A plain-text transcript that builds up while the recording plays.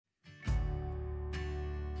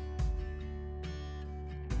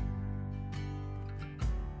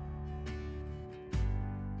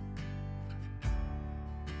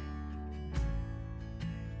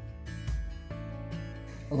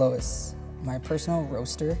Lois, my personal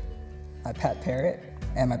roaster, my pet parrot,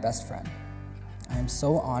 and my best friend. I am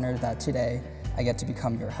so honored that today I get to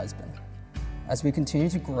become your husband. As we continue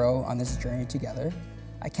to grow on this journey together,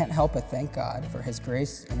 I can't help but thank God for His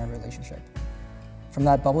grace in our relationship. From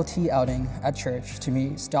that bubble tea outing at church to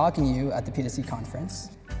me stalking you at the P2C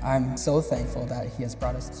conference, I'm so thankful that He has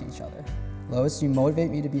brought us to each other. Lois, you motivate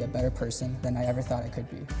me to be a better person than I ever thought I could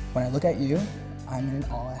be. When I look at you, I'm in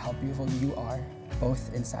awe at how beautiful you are,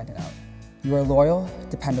 both inside and out. You are loyal,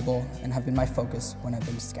 dependable, and have been my focus when I've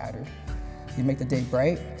been scattered. You make the day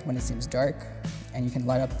bright when it seems dark, and you can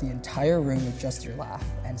light up the entire room with just your laugh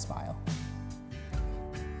and smile.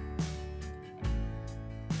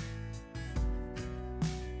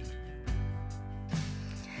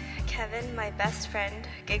 Kevin, my best friend,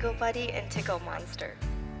 giggle buddy, and tickle monster.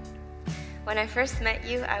 When I first met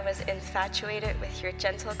you, I was infatuated with your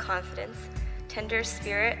gentle confidence, tender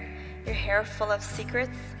spirit, your hair full of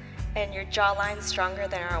secrets, and your jawline stronger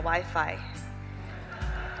than our Wi-Fi.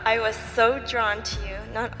 I was so drawn to you,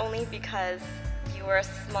 not only because you were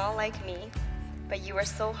small like me, but you were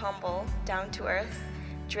so humble, down to earth,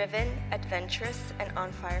 driven, adventurous, and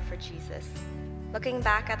on fire for Jesus. Looking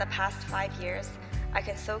back at the past 5 years, I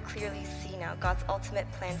can so clearly see now God's ultimate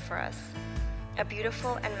plan for us. A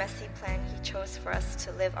beautiful and messy plan He chose for us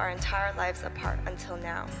to live our entire lives apart until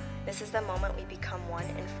now. This is the moment we become one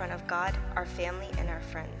in front of God, our family, and our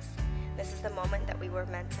friends. This is the moment that we were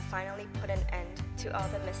meant to finally put an end to all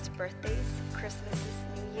the missed birthdays, Christmases,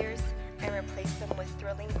 New Year's, and replace them with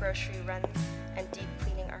thrilling grocery runs and deep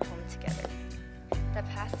cleaning our home together. The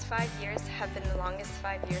past 5 years have been the longest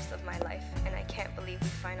 5 years of my life, and I can't believe we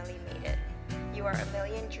finally made it. You are a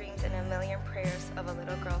million dreams and a million prayers of a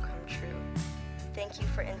little girl come true. Thank you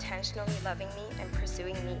for intentionally loving me and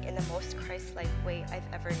pursuing me in the most Christ-like way I've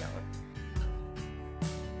ever known.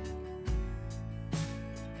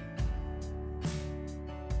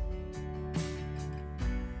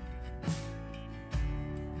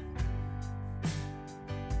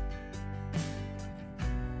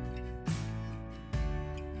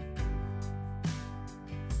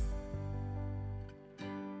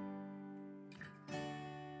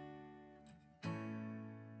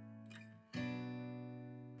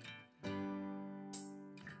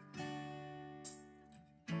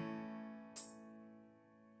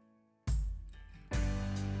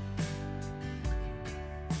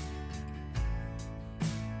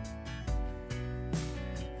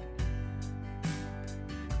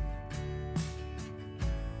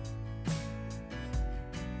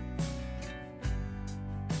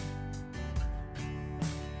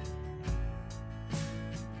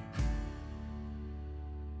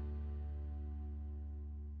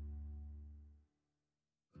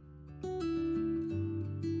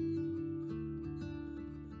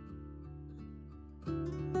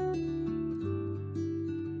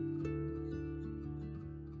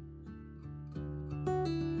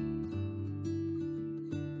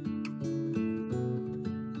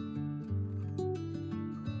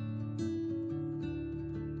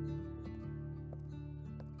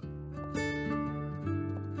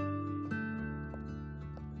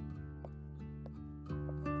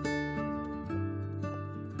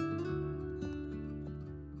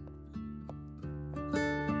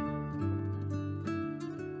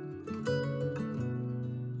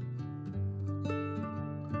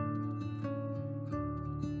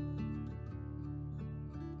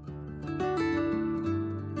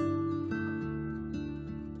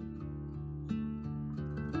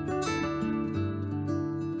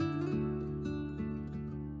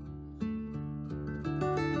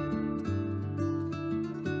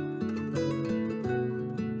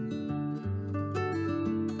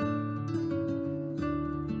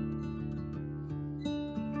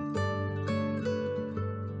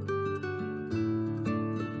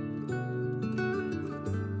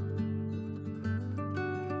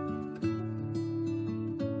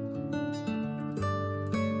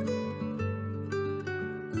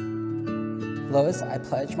 Lois, I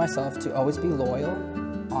pledge myself to always be loyal,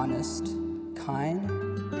 honest, kind,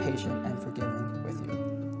 patient, and forgiving with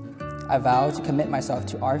you. I vow to commit myself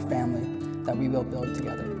to our family that we will build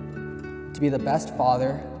together, to be the best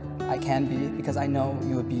father I can be because I know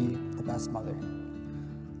you would be the best mother.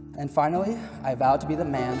 And finally, I vow to be the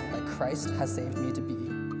man that Christ has saved me to be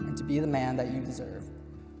and to be the man that you deserve.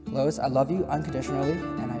 Lois, I love you unconditionally,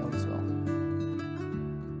 and I always will.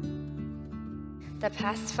 The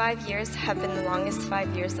past 5 years have been the longest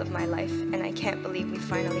 5 years of my life, and I can't believe we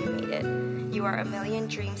finally made it. You are a million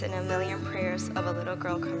dreams and a million prayers of a little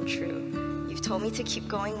girl come true. You've told me to keep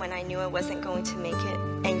going when I knew I wasn't going to make it,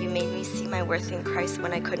 and you made me see my worth in Christ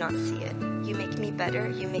when I could not see it. You make me better,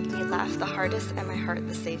 you make me laugh the hardest and my heart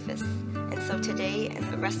the safest. And so today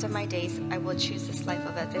and the rest of my days, I will choose this life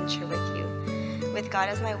of adventure with you. With God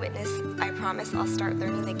as my witness, I promise I'll start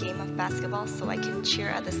learning the game of basketball so I can cheer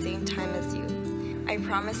at the same time as you. I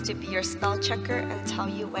promise to be your spell checker and tell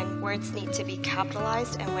you when words need to be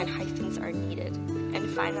capitalized and when hyphens are needed. And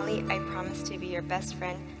finally, I promise to be your best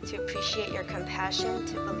friend, to appreciate your compassion,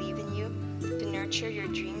 to believe in you, to nurture your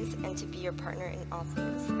dreams, and to be your partner in all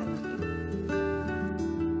things. I love you.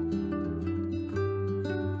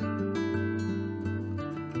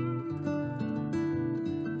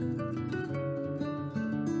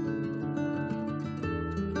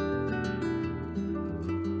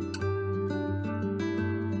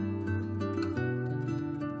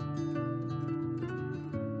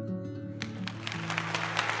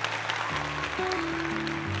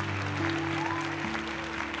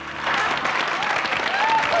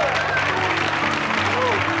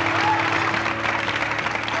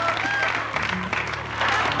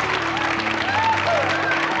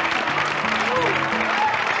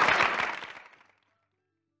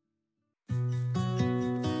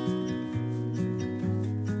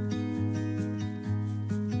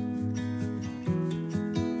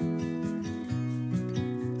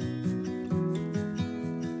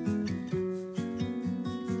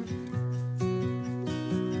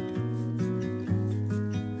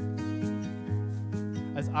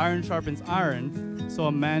 As iron sharpens iron, so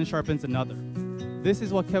a man sharpens another. This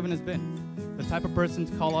is what Kevin has been, the type of person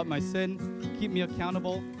to call out my sin, keep me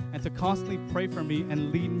accountable, and to constantly pray for me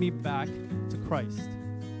and lead me back to Christ.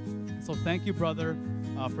 So thank you, brother,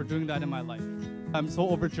 for doing that in my life. I'm so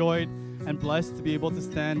overjoyed and blessed to be able to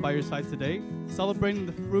stand by your side today, celebrating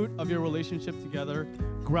the fruit of your relationship together,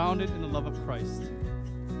 grounded in the love of Christ.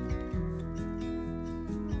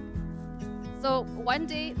 So one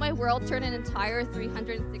day, my world turned an entire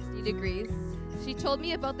 360 degrees. She told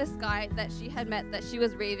me about this guy that she had met that she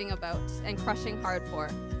was raving about and crushing hard for.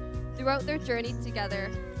 Throughout their journey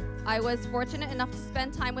together, I was fortunate enough to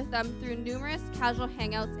spend time with them through numerous casual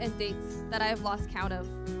hangouts and dates that I have lost count of.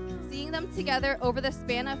 Seeing them together over the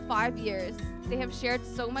span of 5 years, they have shared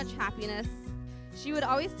so much happiness. She would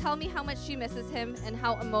always tell me how much she misses him and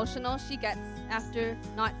how emotional she gets after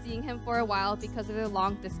not seeing him for a while because of their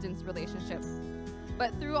long-distance relationship.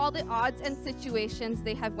 But through all the odds and situations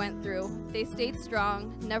they have went through, they stayed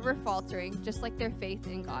strong, never faltering, just like their faith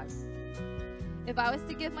in God. If I was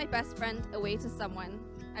to give my best friend away to someone,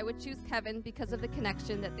 I would choose Kevin because of the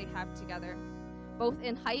connection that they have together, both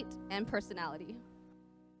in height and personality.